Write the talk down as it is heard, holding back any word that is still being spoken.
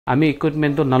আমি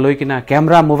ইকুইপমেন্টটো নলৈ কিনা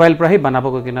ক্যামেৰা মোবাইল পৰা হি বনাব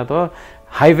গৈ কিনা তো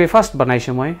হাইৱে ফাৰ্ষ্ট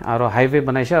বনাইছে মই আৰু হাইৱে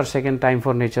বনাইছে আৰু সেকেন্ড টাইম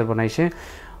ফৰ নেচাৰ বনাইছে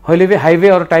হইলে বি হাইৱে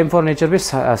আৰু time for nature B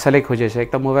select হৈ যাইছে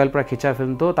একটা মোবাইল পৰা খিচা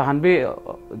ফিল্ম তো তাহান বি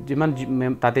যিমান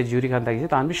তাতে জুৰি খান থাকিছে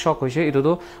তাহান বি শক হৈছে ইটো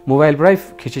তো মোবাইল পৰা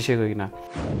খিচিছে গৈ কিনা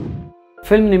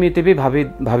फिल्म निमित्ते भी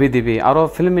भावी दिबी और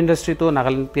फिल्म इंडस्ट्री तो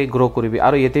नागालैंड के ग्रो करिबी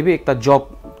और येते भी एक जॉब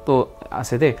तो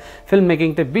आसे दे फिल्म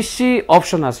मेकिंग ते बेसी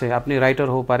ऑप्शन आसे अपनी राइटर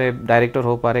हो पारे डायरेक्टर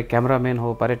हो पारे कैमरामैन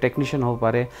हो पारे टेक्नीशियन हो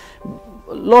पारे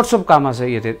लॉट्स ऑफ काम आसे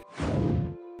येते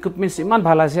इक्विपमेंट्स इमान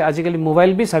भाला से आजिकली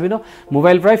मोबाइल भी साबि न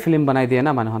मोबाइल प्राय फिल्म बनाई दिए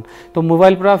ना मानुहन तो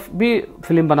मोबाइल प्रा भी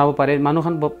फिल्म बनाबो पारे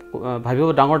मानुहन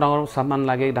भाबिबो डांगर डांगर सामान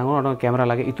लागे डांगर डांगर कैमरा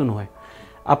लागे इतु নহয়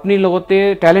अपनी लगते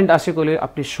टैलेंट आसे कले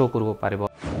अपनी शो करबो पारिबो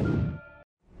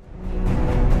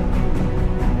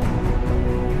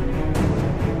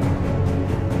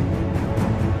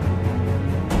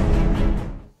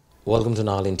Welcome to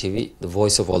NLTV, the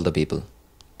voice of all the people.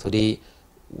 Today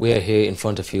we are here in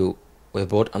front of you. We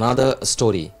have brought another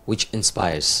story which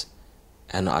inspires,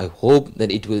 and I hope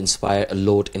that it will inspire a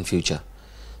lot in future.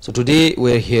 So today we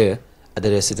are here at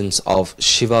the residence of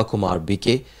Shiva Kumar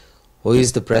BK, who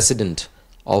is the president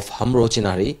of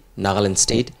Hamrochinari, Nagaland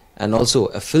State, and also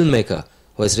a filmmaker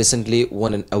who has recently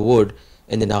won an award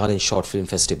in the Nagaland Short Film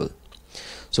Festival.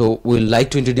 So we would like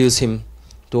to introduce him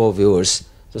to our viewers.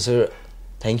 So sir,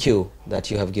 thank you that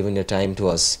you have given your time to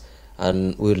us, and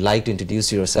we would like to introduce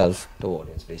yourself to our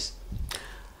audience, please.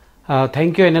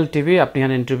 Thank you NLTV अपनी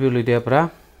हन interview लिया परा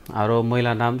और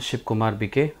महिला नाम Shiv Kumar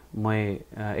BK मैं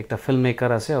एक ता फिल्म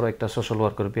मेकर आसे और एक ता सोशल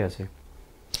वर्कर भी आसे.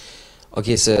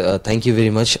 Okay sir, thank you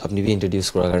very much अपनी भी इंट्रोड्यूस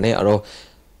करा करने और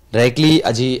डायरेक्टली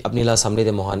अजी अपनी ला सामने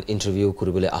दे मोहन इंटरव्यू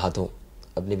कुरुबले आहातो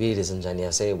अपनी भी रीजन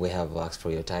जानिया से we have asked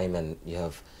for your time and you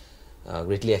have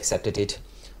greatly accepted it.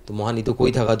 तो मोहन इतो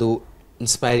कोई था का तो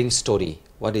inspiring story,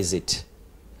 what is it?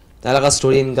 Talaga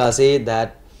story inka say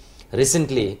that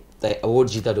recently the award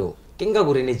jita do kenga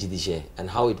gure ne jidishe and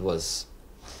how it was.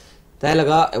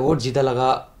 Talaga award jita laga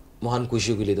mohan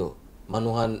kushi gile do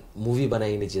manuhan movie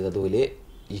banai ne jita do ile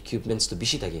equipments to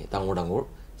bishi thake dangor dangor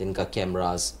jinka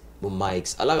cameras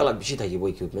mics alag alag bishi thake bo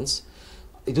equipments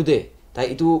itu de tai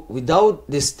itu without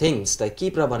these things tai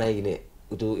ki pra banai gine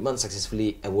itu iman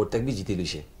successfully award tak bi jiti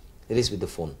luise. It is with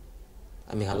the phone.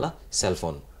 আমি হাল্লা cell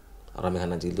phone আর আমি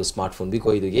হানা জিল তো smartphone B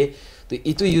কই দুগে তো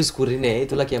ইতো use করি নে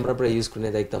তোলা ক্যামেরা পরে ইউজ করি নে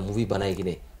একটা মুভি বানাই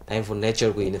কিনে টাইম ফর নেচার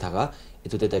কই নে থাকা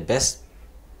ইতোতে তাই বেস্ট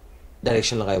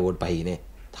ডাইরেকশন লাগাই ওয়ার্ড পাই নে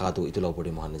থাকা তো ইতোলা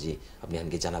উপরে মহান জি আপনি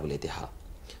হানকে জানা বলে হা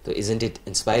তো isn't it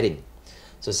inspiring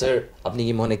so sir আপনি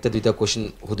কি মহান একটা দুইটা কোশ্চেন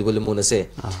হদি বলে মনে আছে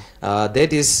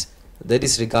that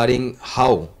is regarding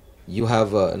how you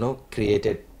have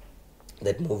created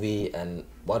that movie and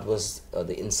what was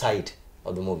the insight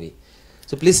of the movie.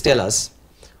 So please tell us,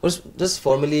 or just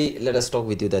formally let us talk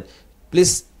with you that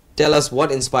please tell us what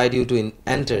inspired you to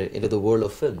enter into the world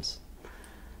of films.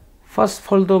 First of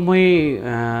all, तो मैं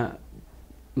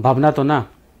भावना तो ना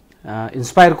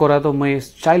inspire करा तो मैं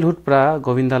childhood प्रा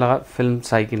गोविंदा लगा film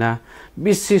Sai की ना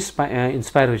बीस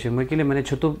इंस्पायर हुई मैं के लिए मैंने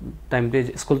छोटू टाइम पे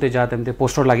स्कूल ते जा टाइम ते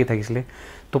पोस्टर लगी था इसलिए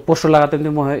तो पोस्टर लगा टाइम ते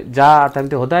मैं जा टाइम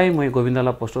ते होता ही मैं गोविंदा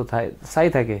लगा पोस्टर था साई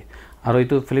था के और ये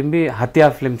तो फिल्म भी हत्या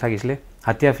फिल्म था इसलिए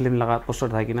हत्या फिल्म लगा पोस्टर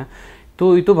था कि ना तो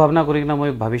इतो भावना करी ना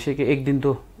मैं भविष्य के एक दिन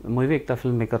तो मैं भी एक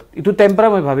फिल्म मेकर इतो टाइम पर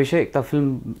मैं भविष्य एक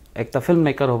फिल्म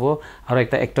मेकर होबो और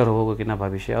एक एक्टर होबो कि ना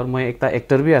भविष्य और मैं एक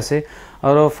एक्टर भी आसे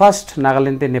और फर्स्ट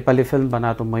नागालैंड ते नेपाली फिल्म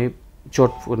बना तो मैं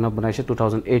चोट बनाइसे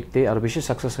 2008 ते और बेसी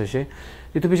सक्सेस होइसे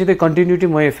इतो पीछे ते कंटिन्यूटी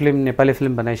मैं फिल्म नेपाली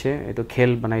फिल्म बनाइसे इतो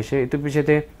खेल बनाइसे इतो पीछे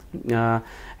ते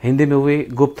हिंदी मूवी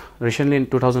गुप्त रिसेंटली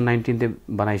 2019 ते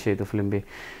बनाइसे इतो फिल्म भी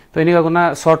तो इनका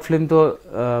कोना शॉर्ट फिल्म तो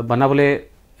बनाबले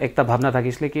एकता भावना था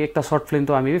इसलिए कि एकता शॉर्ट फिल्म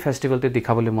तो आमी भी फेस्टिवल ते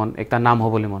दिखाबले मन एकता नाम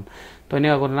होबले मन तो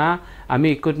इनका कोना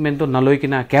आमी इक्विपमेंट तो नলৈ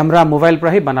किना कैमरा मोबाइल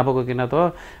পৰা হি बनाबो किना तो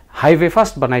हाईवे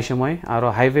फार्स्ट बनाइसे मैं और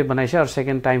हाईवे बनाइसे और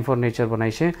सेकेंड टाइम फॉर नेचर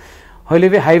बनाइसे हइले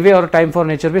भी हाईवे और टाइम फॉर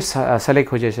नेचर भी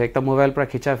सिलेक्ट हो जाइसे एकता मोबाइल পৰা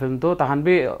खिचा फिल्म तो ताहान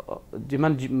भी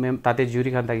जिमान ताते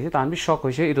जुरी खान থাকিছে ताहान भी शक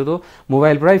होइसे इतो तो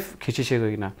मोबाइल পৰা खिचिसे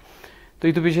गइना तो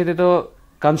इतो पिछेते तो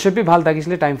कॉन्सेप्ट भी ভাল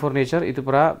থাকিছিলে टाइम फॉर नेचर इतो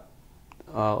পৰা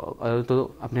तो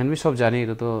अपने भी सब जाने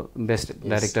इतो तो बेस्ट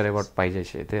डायरेक्टर अवार्ड पाई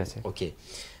जाइसे एते আছে okay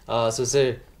so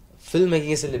sir film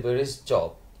making is a laborious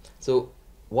job so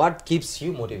what keeps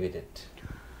you motivated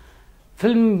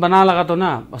film बना लगा तो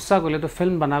ना अच्छा कहले तो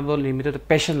फिल्म बनाबो लिमिटेड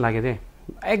पैशन लागे दे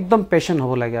एकदम पैशन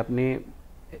होबो लागे अपनी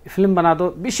फिल्म बना तो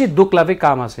बेसी दुख लागे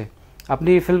काम আছে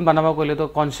अपनी फिल्म बनाबो कहले तो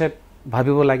कॉन्सेप्ट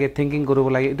भाबिबो लागे थिंकिंग करबो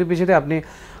लागे इतो पिछेते अपनी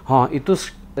हां इतो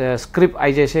স্ক্ৰিপ্ট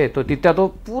আই যাইছে তো তেতিয়াতো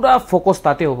পুৰা ফ'কাছ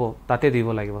তাতে হ'ব তাতে দিব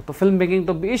লাগিব তো ফিল্ম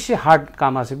মেকিংটো বেছি হাৰ্ড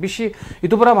কাম আছে বেছি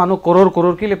ইটোৰ পৰা মানুহ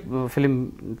কৰ'ৰ কিলে ফিল্ম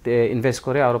ইনভেষ্ট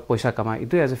কৰে আৰু পইচা কামায়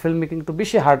ইটোৱে আছে ফিল্ম মেকিংটো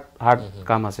বেছি হাৰ্ড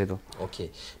কাম আছে এইটো Okay.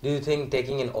 Do you think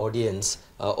taking an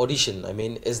audition, I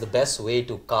mean, is the best way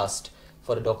to cast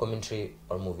for a documentary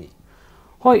or movie?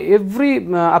 হয় এভৰি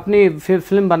আপনি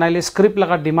ফিল্ম বনাইলে স্ক্ৰিপ্ট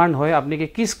লগা ডিমান্ড হয় আপনি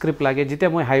কি স্ক্ৰিপ্ট লাগে যেতিয়া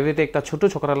মই হাইৱেতে একটা ছোট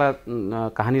ছকৰালা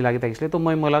কাহিনী লাগি থাকিছিলে তো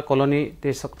মই মলা কলনীতে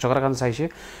ছকৰাখান চাইছে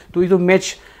তো এইটো মেচ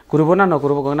কৰিব না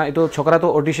নকৰিব না এইটো ছকৰাটো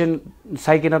অডিশ্যন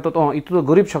চাই কিনা তো এইটো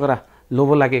গৰীব ছকৰা ল'ব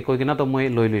লাগে কৈ কিনা তো মই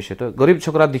লৈ লৈছে তো গৰীব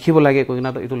ছকৰা দেখিব লাগে কৈ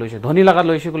কিনা তো এইটো লৈছে ধনী লগা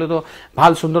লৈছে ক'লে তো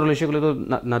ভাল সুন্দৰ লৈছে ক'লে তো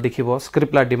নাদেখিব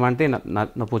স্ক্ৰিপ্ট লা ডিমাণ্ডে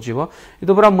নপচিব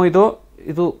এইটো পৰা মইতো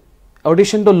এইটো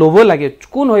audition to lobo lage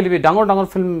kun hoile bi dangor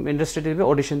film industry te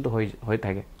audition to hoy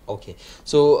thake okay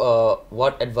so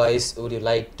what advice would you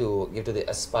like to give to the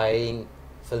aspiring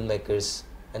filmmakers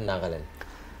in Nagaland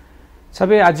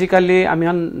sabe ajikali ami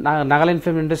han Nagaland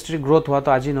film industry growth hua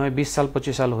to aji noy 20 sal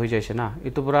 25 sal hoi jaise na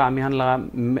itu pura ami han la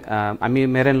ami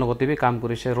meren logote bi kaam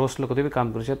korise rose logote bi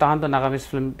kaam korise tahan to Nagamis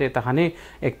film te tahani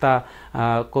ekta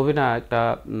kobina ekta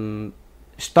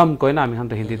स्तंभ कोई ना आमी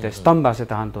तो हिंदी ते स्तंभ आसे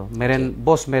तहान तो मेरेन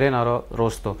बॉस मेरेन और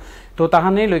रोज तो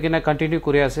तहान नहीं लेकिन कंटिन्यू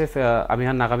करे आसे आमी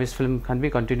नागामिस फिल्म खान भी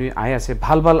कंटिन्यू आए आसे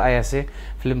भाल आए आसे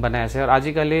फिल्म बनाए आसे और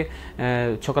आजिकाली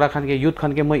छोकरा खान के यूथ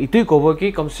खान के मैं इतुई कहबो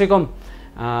कि कम से कम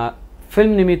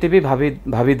फिल्म निमित्ते भी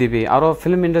भावी दिबी और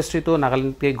फिल्म इंडस्ट्री तो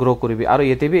नागालैंड के ग्रो करिबी और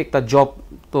येते भी एक जॉब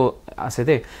तो আছে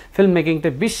দে ফিল্ম মেকিং তে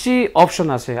বেছি অপশন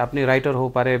আছে আপনি রাইটার হও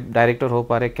পারে ডাইরেক্টর হও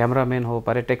পারে ক্যামেরাম্যান হও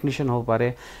পারে টেকনিশিয়ান হও পারে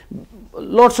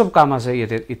লটস অফ কাম আছে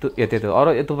এতে আর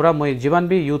এতো বড় মই জীবন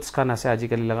বি ইউথস খান আছে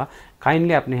আজিকালি লাগা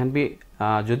কাইন্ডলি আপনি হান বি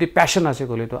যদি প্যাশন আছে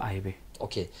কইলে তো আইবে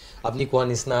okay apni koan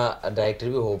isna director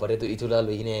bhi ho pare to itula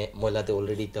loine moila te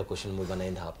already ekta question moi banai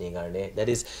tha apni garne that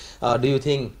is do you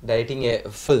think directing a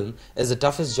film is the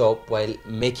toughest job while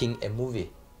making a movie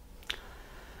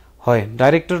হয়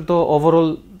director তো overall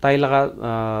তাই লাগা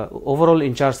overall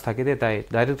in charge থাকে দে তাই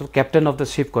director captain of the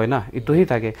ship কয় না ইটোহি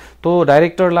থাকে তো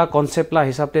ডাইরেক্টর লা কনসেপ্ট লা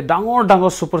হিসাবতে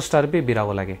ডাঙর সুপারস্টার বি বিরাব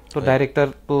লাগে তো ডাইরেক্টর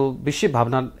তো বেশি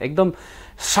ভাবনা একদম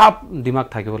শার্প দিমাগ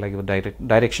থাকিব লাগিব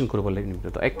ডাইরেকশন কৰিব লাগিব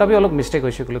তো একটা বি অলপ মিস্টেক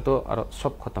হৈছে কলে তো আর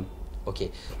সব খতম okay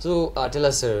so tell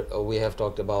us sir we have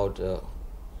talked about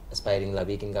aspiring la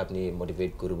weekend ka apni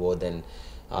motivate koribo then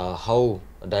how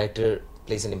director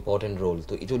plays an important role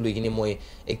to itu luigine moi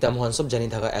ekta mohan sob jani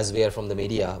thaka as we are from the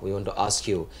media we want to ask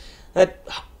you that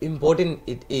how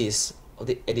important it is of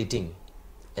the editing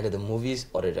in the movies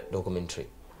or a documentary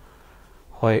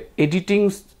hoy editing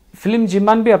film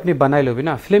jiman bhi apni banai lobi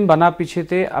na film bana piche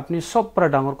te apni sob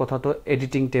pra dangor kotha to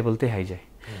editing table te hai jay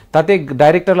tate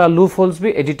director la loop holes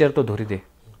bhi editor to dhori de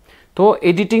तो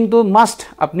editing तो must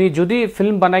अपनी जदि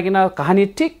film बनाई किना कहानी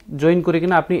ठीक join करी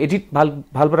किना अपनी एडिट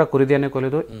भाल बरा करि दिया नै कले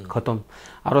तो खत्म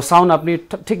और साउंड अपनी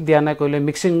ठीक दिया नै कले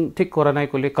मिक्सिंग ठीक करा नै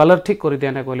कले कलर ठीक करि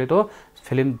दिया नै कले तो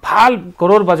फिल्म भाल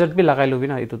करोड़ बजेट भी लगाइ लबि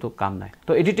ना इतो तो काम नै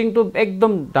तो एडिटिंग तो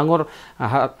एकदम डांगर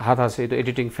हाथ আছে तो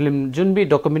एडिटिंग फिल्म जुन भी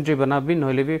डॉक्यूमेंट्री बनाबी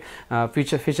नहले भी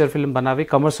फीचर फिल्म बनाबी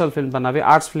कमर्शियल फिल्म बनाबी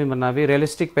आर्ट्स फिल्म बनाबी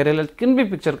रियलिस्टिक पैरेलल किन भी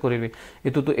पिक्चर करिबी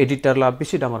इतो तो एडिटर ला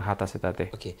बेसी डांगर हाथ আছে ताते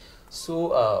okay so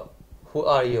who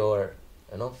are your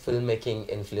filmmaking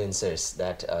influencers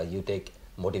that you take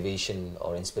motivation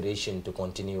or inspiration to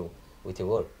continue with your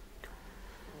work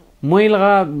মই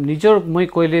লাগা নিজর মই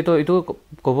কইলে তো ইটো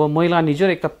কব মই লাগা নিজর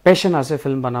একটা প্যাশন আছে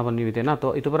ফিল্ম বানাব নিবিতে না তো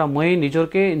ইটো পরা মই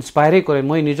নিজরকে ইন্সপায়ার করে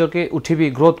মই নিজরকে উঠিবি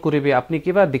গ্রোথ করিবি আপনি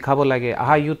কিবা দেখাব লাগে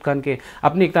আহা ইউথ কানকে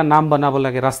আপনি একটা নাম বানাব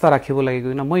লাগে রাস্তা রাখিব লাগে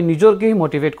না মই নিজরকে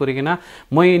মোটিভেট করি কিনা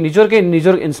মই নিজরকে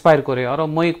নিজর ইন্সপায়ার করে আর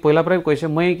মই পয়লা প্রায় কইছে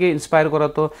মই কে ইন্সপায়ার করা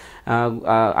তো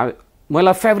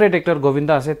मोला फेवरेट एक्टर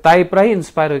गोविंदा আছে তাই প্রায়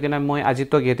ইন্সপায়ার হৈ কিনা মই আজি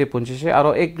তো গেতে পঞ্চিছে আর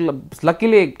এক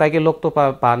লাকিলি তাইকে লোক তো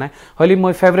পা নাই হলি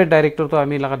মই ফেভারিট ডাইরেক্টর তো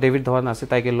আমি লাগা ডেভিড ধवन আছে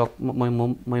তাইকে লোক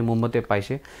মই মুম্বইতে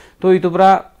পাইছে তো ইতুবরা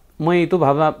মই ইতু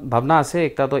ভাবনা আছে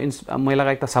একটা তো মই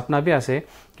লাগা একটা সপনা भी আছে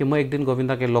कि মই একদিন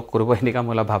গোবিন্দাকে লোক করব এনিকা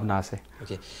মোলা ভাবনা আছে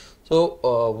okay so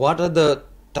what are the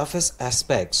toughest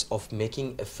aspects of making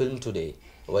a film today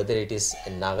whether it is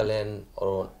in Nagaland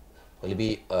or will be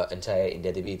entire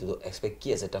India de bhi to expect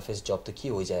ki as a toughest job to ki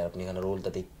hoi jaye apni kana role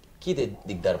tate ki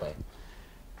digdar pae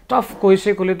tough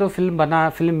कोइसे कोले तो film बना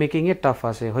film making a tough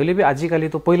আছে হইলে B আজি কালি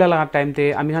তো পয়লা লাগা time তে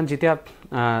আমি হান জিতিয়া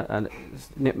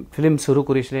ফিল্ম শুরু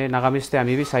করিছিলে নাগামিসতে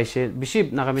আমি বি চাইছে বেশি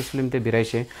নাগামিস ফিল্ম তে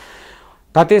বিরাইছে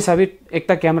তাতে সাবি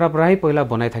একটা ক্যামেরা প্রায় পয়লা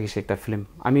বনাই থাকিছে একটা ফিল্ম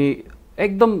আমি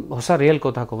একদম হসা রিয়েল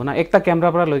কথা কব না একটা ক্যামেরা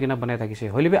পৰা লৈ কিনা বনাই থাকিছে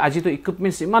হলিবি আজি তো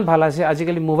ইকুইপমেন্টস ইমান ভাল আছে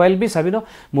আজিকালি মোবাইল বি সাবি ন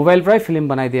মোবাইল পৰাই ফিল্ম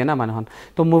বনাই দিয়ে না মানুহন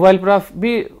তো মোবাইল পৰা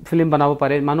বি ফিল্ম বনাব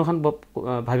পাৰে মানুহন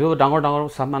ভাবিব ডাঙৰ ডাঙৰ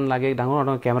সামান লাগে ডাঙৰ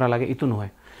ডাঙৰ ক্যামেৰা লাগে ইটো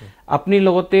নহয় আপনি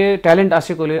লগতে ট্যালেন্ট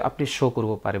আছে কলে আপনি শো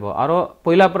করব পারিব আর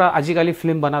পয়লা পৰা আজিকালি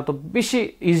ফিল্ম বানা তো বেশি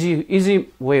ইজি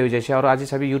ওয়ে হৈ যাইছে আর আজি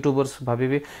সাবি ইউটিউবার্স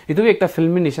ভাবিবি ইটো একটা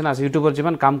ফিল্মের নিশান আছে ইউটিউবার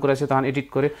যেমান কাম করে আছে তখন এডিট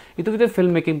করে ইটো ভিতরে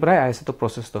ফিল্ম মেকিং প্রায় আছে তো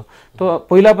প্রসেস তো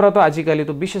পয়লা পৰা তো আজিকালি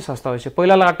তো বেশি সস্তা হয়েছে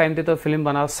পয়লা লাগা টাইমতে তো ফিল্ম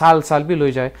বানা সাল বি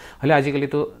লৈ যায় হলে আজিকালি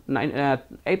তো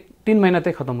 3 মহিনাতে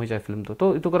খতম হৈ যায় ফিল্ম তো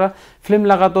ইটো করা ফিল্ম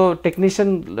লাগা তো টেকনিশিয়ান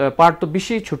পার্ট তো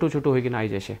বেশি ছোট ছোট হৈ কিনা আই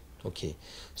যাইছে Okay,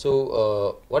 so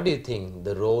what do you think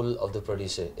the role of the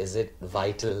producer, is it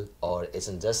vital or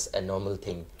isn't just a normal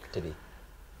thing to be?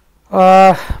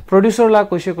 Producer ला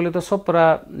কৈছে কলে তো সব পৰা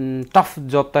টাফ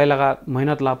জব তাই লাগা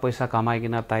মেহনত লা পয়সা কামাই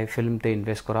কিনা তাই ফিল্ম তে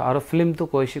ইনভেস্ট করা আর ফিল্ম তো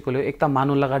কৈছে কলে একটা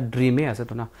মানু লাগা ড্রিমে আছে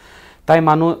তো না তাই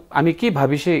মানু আমি কি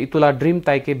ভাবিছে ইতুলা ড্রিম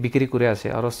তাইকে বিক্রি করে আছে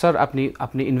আর স্যার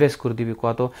আপনি ইনভেস্ট করে দিবি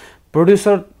কোয়া তো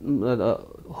প্রডিউসার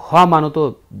হওয়া মানু তো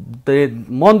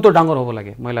মন তো ডাঙর হব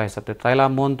লাগে মহিলা হিসাবে তাইলা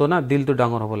মন তো না দিল তো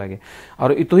ডাঙর হব লাগে আর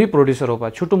ইতুহি প্রডিউসার হবা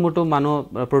ছোট মোটো মানু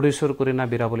প্রডিউসার করে না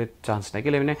বিরা বলে চান্স নাই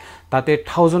কেলে মানে তাতে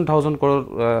 1000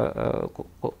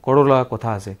 করোড় লাগা কথা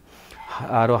আছে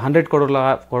আর 100 করোড়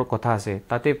লাগা কথা আছে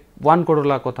তাতে 1 করোড়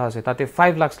লাগা কথা আছে তাতে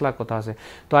 5 লাখ কথা আছে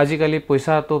তো আজিকালি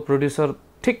পয়সা তো প্রডিউসার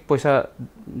ঠিক পয়সা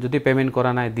যদি পেমেন্ট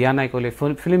করা নাই দিয়া নাই কলে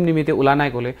ফিল্ম নিমিতে উলা নাই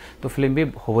কলে তো ফিল্ম বি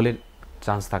হবলে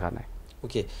চান্স থাকা নাই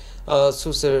Okay, so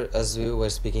sir, as we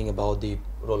were speaking about the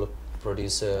role of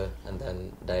producer and then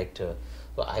director,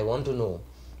 so I want to know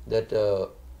that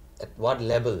at what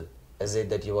level is it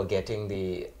that you are getting the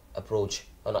approach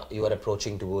or you are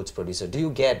approaching towards producer? Do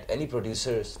you get any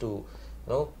producers to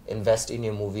invest in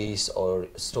your movies or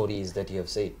stories that you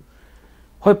have said?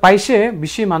 হয় পাইছে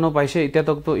বেশি মানুহ পাইছে এতিয়া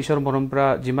তক তো ঈশ্বৰ পৰম্পৰা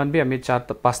যিমান বি আমি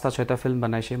 4-5টা 6টা ফিল্ম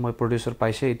বনাইছে মই প্ৰডিউসাৰ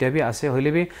পাইছে এতিয়া বি আছে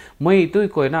হইলে বি মই ইটোই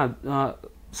কয় না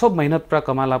সব মেহনত পৰা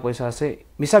কমালা পয়সা আছে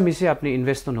মিছা মিছি আপনি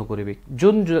ইনভেস্ট নকৰিবি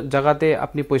যোন জায়গাতে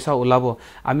আপনি পয়সা ওলাব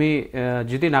আমি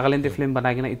যদি নাগালেণ্ডে ফিল্ম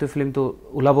বনাই কিনা ইটো ফিল্ম তো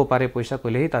ওলাব পাৰে পয়সা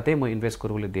কইলেহি তাতে মই ইনভেস্ট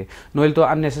কৰিবলৈ দিয়ে নইল তো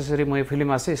আননেসেসাৰি মই ফিল্ম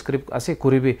আছে স্ক্ৰিপ্ট আছে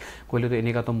কৰিবি কইলে তো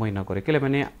এনেকা তো মই নকৰে কেলে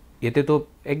মানে এতে তো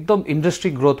একদম ইন্ডাস্ট্রি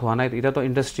গ্রোথ হওয়া নাই এটা তো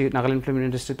ইন্ডাস্ট্রি নাগাল্যান্ড ফিল্ম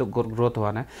ইন্ডাস্ট্রি তো গ্রোথ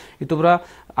হওয়া নাই ইটো পুরা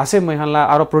আছে মহিলা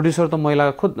আর প্রডিউসার তো মহিলা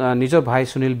খুদ নিজের ভাই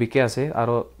সুনীল বিকে আছে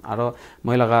আর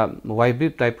মহিলা ওয়াইফ বি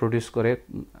তাই প্রডিউস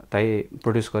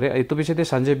করে ইটো পিছতে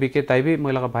সঞ্জয় বিকে তাই বি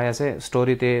মহিলা ভাই আছে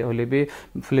স্টোরিতে হলে বি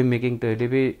ফিল্ম মেকিং তে হলে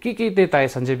বি কি তাই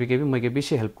সঞ্জয় বিকে বি মইকে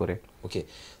বেশি হেল্প করে Okay,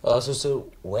 so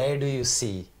where do you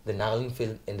see the Nagaland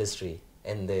film industry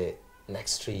in the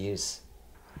next 3 years?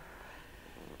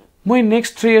 মই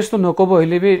নেক্সট 3 ইয়ার্স তো নকব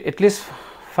হইলে বি এটলিস্ট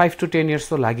 5 to 10 ইয়ার্স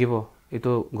তো লাগিব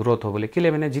এটো গ্রোথ হবলে কিলে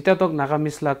মানে জিতা তক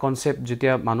নাগামিসলা কনসেপ্ট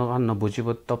যেতিয়া মানুহ নবুজিব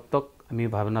তক আমি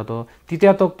ভাবনা তো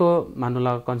তিতিয়া তক তো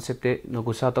মানুলা কনসেপ্টে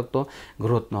নগুছা তক তো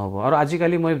গ্রোথ নহব আর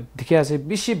আজিকালি মই দেখি আছে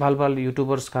বেশি ভাল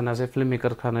ইউটিউবার্স খান আছে ফিল্ম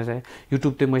মেকার খান আছে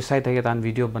ইউটিউব তে মই চাই থাকে তান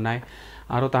ভিডিও বনাই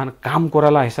আর তাহান কাম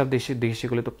কৰালা হিসাব দেখিছে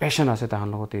কলে তো প্যাশন আছে তাহান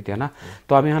লগতে এতিয়া না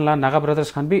তো আমি হানলা নাগা ব্রাদার্স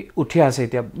খান বি উঠি আছে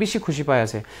এতিয়া বেশি খুশি পাই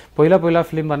আছে পয়লা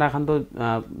ফিল্ম বনা খান তো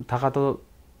থাকা তো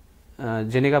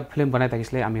যেনেকা ফিল্ম বনাই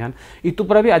থাকিছিলে আমি হান ইটো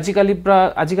পৰা বি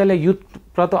আজিকালি ইউথ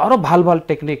পৰা তো আৰু ভাল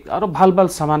টেকনিক আৰু ভাল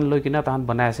সামান লৈ কিনা তাহান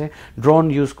বনাই আছে ড্ৰোন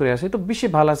ইউজ কৰি আছে তো বেশি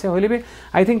ভাল আছে হইলে বি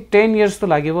আই থিংক 10 ইয়ার্স তো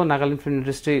লাগিব নাগাল্যান্ড ফিল্ম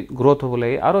ইন্ডাস্ট্রি গ্রোথ হবলে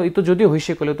আর ইটো যদি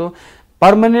হইছে কলে তো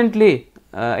পার্মানেন্টলি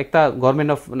একটা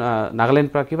গভর্নমেন্ট অফ নাগাল্যান্ড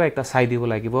পৰা কিবা একটা চাই দিব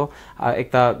লাগিব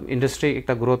একটা ইন্ডাস্ট্রি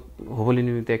একটা গ্রোথ হবলে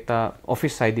নিমিতে একটা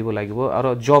অফিস চাই দিব লাগিব আর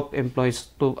জব এমপ্লয়িজ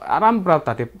তো আরাম পৰা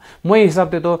তাতে মই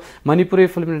হিসাবতে তো মণিপুৰী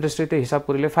ফিল্ম ইন্ডাস্ট্ৰিতে হিসাব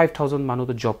কৰিলে 5000 মানুহ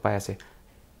তো জব পাই আছে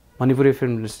মণিপুৰী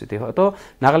ফিল্ম ইন্ডাস্ট্ৰিতে তো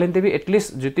নাগাল্যান্ডে বি এটলিস্ট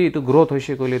যদি ইটো গ্ৰোথ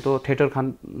হইছে কইলে তো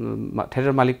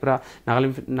থিয়েটাৰ মালিক পৰা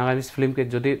নাগাল্যান্ড ফিল্ম কে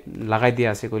যদি লাগাই দিয়া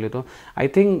আছে কইলে তো আই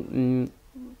থিংক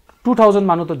 2000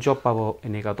 মানুহ তো জব পাবো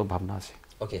এনেকা তো ভাবনা আছে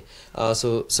Okay, so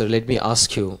sir, let me ask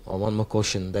you one more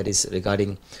question, that is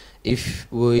regarding if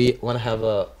we want to have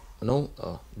a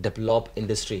developed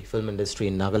industry, film industry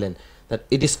in Nagaland, that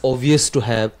it is obvious to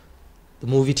have the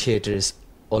movie theaters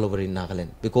all over in Nagaland,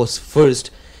 because first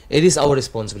it is our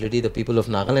responsibility, the people of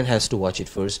Nagaland has to watch it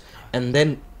first, and then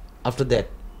after that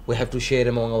we have to share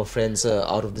among our friends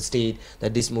out of the state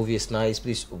that this movie is nice,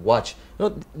 please watch.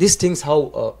 These things how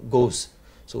goes.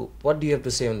 So what do you have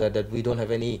to say on that, that we don't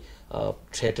have any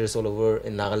theaters all over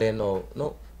in Nagaland, or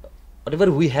whatever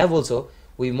we have also,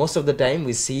 we most of the time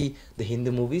we see the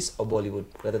Hindi movies or Bollywood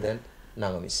rather than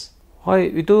Nagamis? হয়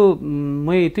ইটো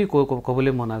মই ইটোই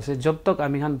কবলে মন আছে job তক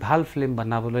আমি হান ভাল ফিল্ম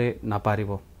বানাবলৈ না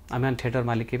পারিব আমি হান থিয়েটার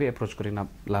মালিকে বি এপ্রোচ করি না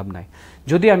লাভ নাই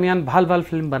যদি আমি হান ভাল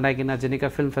ফিল্ম বানাই কিনা যেনেকা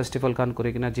ফিল্ম ফেস্টিভেল খান করে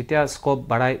কিনা যেতিয়া স্কোপ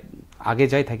বাড়াই আগে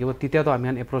যাই থাকিব তেতিয়া তো আমি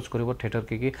এপ্ৰোচ কৰিব থিয়েটাৰ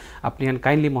কি আপনি হান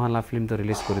কাইন্ডলি মহানলা ফিল্ম তো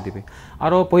রিলিজ করে দিবে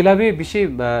আর পয়লা বি বেশি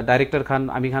ডাইরেক্টর খান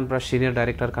আমি খান প্রা সিনিয়র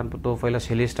ডাইরেক্টর খান তো পয়লা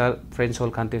সেলি স্টার ফ্রেন্ডস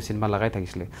হল খানতে সিনেমা লাগাই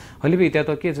থাকিছিলে হইলে বি এটা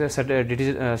তো কি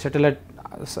স্যাটেলাইট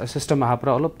সিস্টেম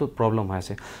আহাপরা অলপ তো প্রবলেম হৈ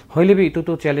আছে হইলে বি ইটো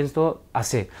তো চ্যালেঞ্জ তো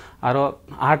আছে আর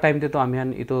আহার টাইমতে তো আমি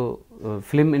হান ইটো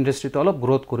ফিল্ম ইন্ডাস্ট্রি তো অলপ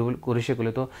গ্রোথ কৰিছে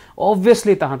কলে তো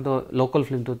অবভিয়াসলি তাহান তো লোকাল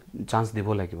ফিল্ম তো চান্স দিব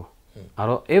লাগিব আর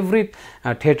এভরি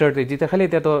থিয়েটারতে যেটা খালি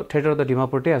এটা তো থিয়েটার তো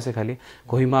ডিমাপুরতে আছে খালি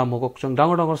কহিমা মোককচং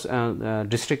ডাঙর ডাঙর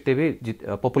ডিস্ট্রিক্টে বি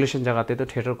পপুলেশন জায়গাতে তো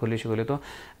থিয়েটার খুলিছে বলে তো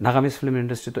নাগামিজ ফিল্ম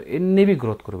ইন্ডাস্ট্রি তো এনে বি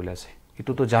গ্রোথ কৰিবলৈ আছে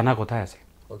এটো তো জানা কথা আছে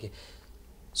okay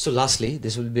so lastly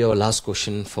this will be our last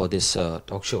question for this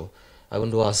talk show I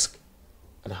want to ask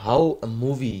how a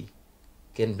movie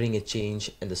can bring a change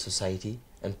in the society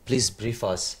and please brief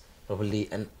us probably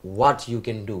and what you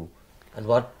can do and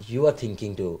what you are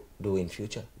thinking to do in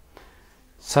future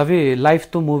সবই life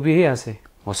তো movie হে আছে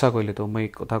হসা কইলে তো মই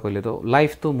কথা কইলে তো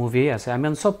লাইফ তো মুভি আছে আমি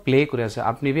সব প্লে করে আছে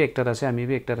আপনি বি অ্যাক্টর আছে আমি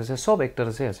বি অ্যাক্টর আছে সব অ্যাক্টর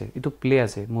আছে ইটো প্লে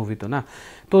আছে মুভি তো না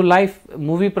তো লাইফ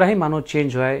মুভি প্রায় মানুষ চেঞ্জ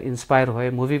হয় ইন্সপায়ার হয়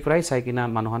মুভি প্রায় চাই কিনা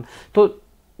মানুহন তো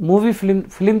মুভি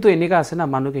ফিল্ম তো এনেকা আছে না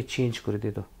মানুষকে চেঞ্জ করে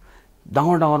দিত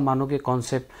ডাঙর ডাঙর মানুষকে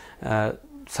কনসেপ্ট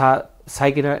চাই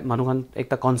কিনা মানুহন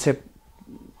একটা কনসেপ্ট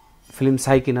ফিল্ম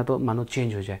চাই কিনা তো মানুষ চেঞ্জ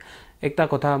হৈ যায় একটা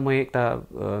কথা মই একটা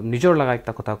নিজৰ লাগা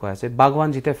একটা কথা কৈ আছে বাগৱান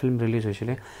যেতিয়া ফিল্ম ৰিলিজ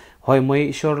হৈছিলে হয় মই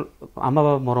ঈশ্বৰ আমা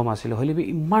বাবা মৰম আছিল হলি বি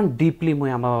ইমান ডিপলি মই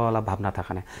আমা বাবালা ভাবনা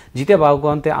থাকা নাই যেতিয়া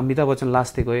বাগৱানতে অমিতাভ বচ্চন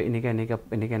লাষ্টে গৈ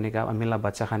এনেকা আমিলা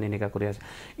বাচ্চা খান এনেকা কৰি আছে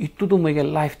ইটো তো মই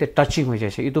লাইফতে টাচিং হৈ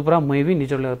যাইছে ইটো পৰা মই বি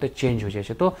নিজৰ লগতে চেঞ্জ হৈ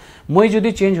যাইছে তো মই যদি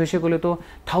চেঞ্জ হৈছে কলে তো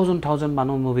থাউজেন্ড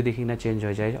মানুহ মুভি দেখি না চেঞ্জ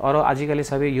হৈ যায় আৰু আজিকালি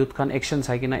সবে ইউথ খান একশন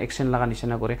চাই কিনা একশন লাগা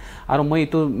নিচিনা কৰে আৰু মই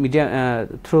ইটো media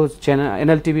through channel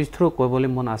NLTV through কইবলৈ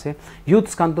মন আছে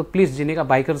ইউথস খান তো প্লিজ যেনেকা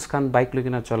বাইকাৰ্স খান বাইক লৈ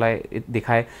কিনা চলাই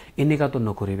দেখায় এনেকা তো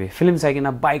নকৰিবে ফিল্ম চাই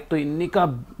কিনা বাইক তো এনেকা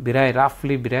বিৰাই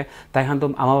ৰাফলি বিৰাই তাই খান তো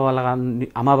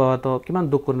আমা বাবা তো কিমান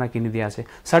দুখ কৰি না কিনি দিয়া আছে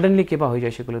সাডেনলি কিবা হৈ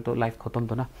যাইছে কলে তো লাইফ খতম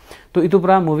তো না তো ইটো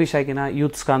পৰা মুভি চাই কিনা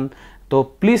ইউথস খান তো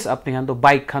প্লিজ আপনি খান তো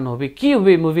বাইক খান হবে কি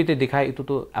হবে মুভিতে দেখায় ইটো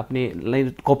তো আপনি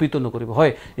কপি তো নকৰিব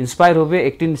হয় ইন্সপায়াৰ হবে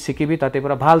একটিং শিকিবি তাতে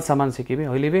পৰা ভাল সামান শিকিবি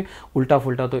হইলিবি উল্টা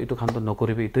ফুল্টা তো ইটো খান তো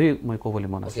নকৰিবি ইটোই মই কবলৈ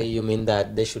মন আছে okay you mean that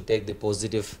they should take the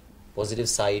positive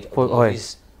side of movies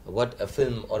what a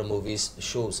film or movies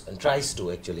shows and tries to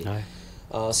actually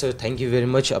sir thank you very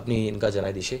much apni inka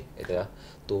janai dishe eta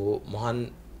to mohan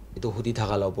ito hudi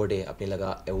thakala oporde apni laga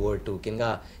award to kinga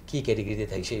ki category te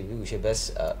thaise wishe best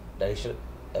director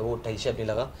award thaise apni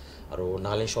laga aro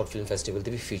nagaland short film festival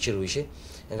te bi feature hoise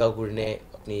enga kurine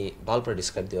apni bal par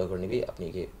describe diwa karne bi apni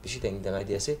ke bishi thank janai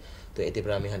diase to ete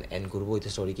pra ami han end korbo ite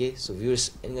story ke so viewers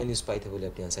enga news paithe bole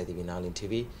apni ansai dibi nagaland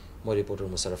TV মই reporter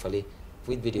Musharraf Ali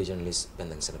with video journalist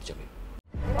Bendang Sarab যাবে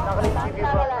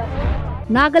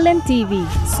Nagaland TV,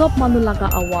 Sop Manulaga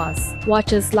Awas.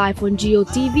 Watch us live on Geo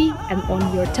TV and on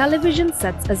your television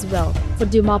sets as well. For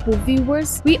Dimapur viewers,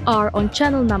 we are on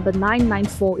channel number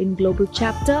 994 in Global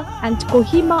Chapter, and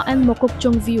Kohima and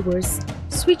Mokokchung viewers,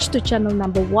 switch to channel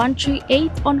number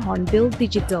 138 on Hornbill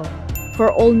Digital. For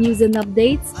all news and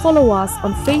updates, follow us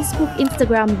on Facebook,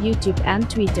 Instagram, YouTube and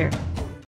Twitter.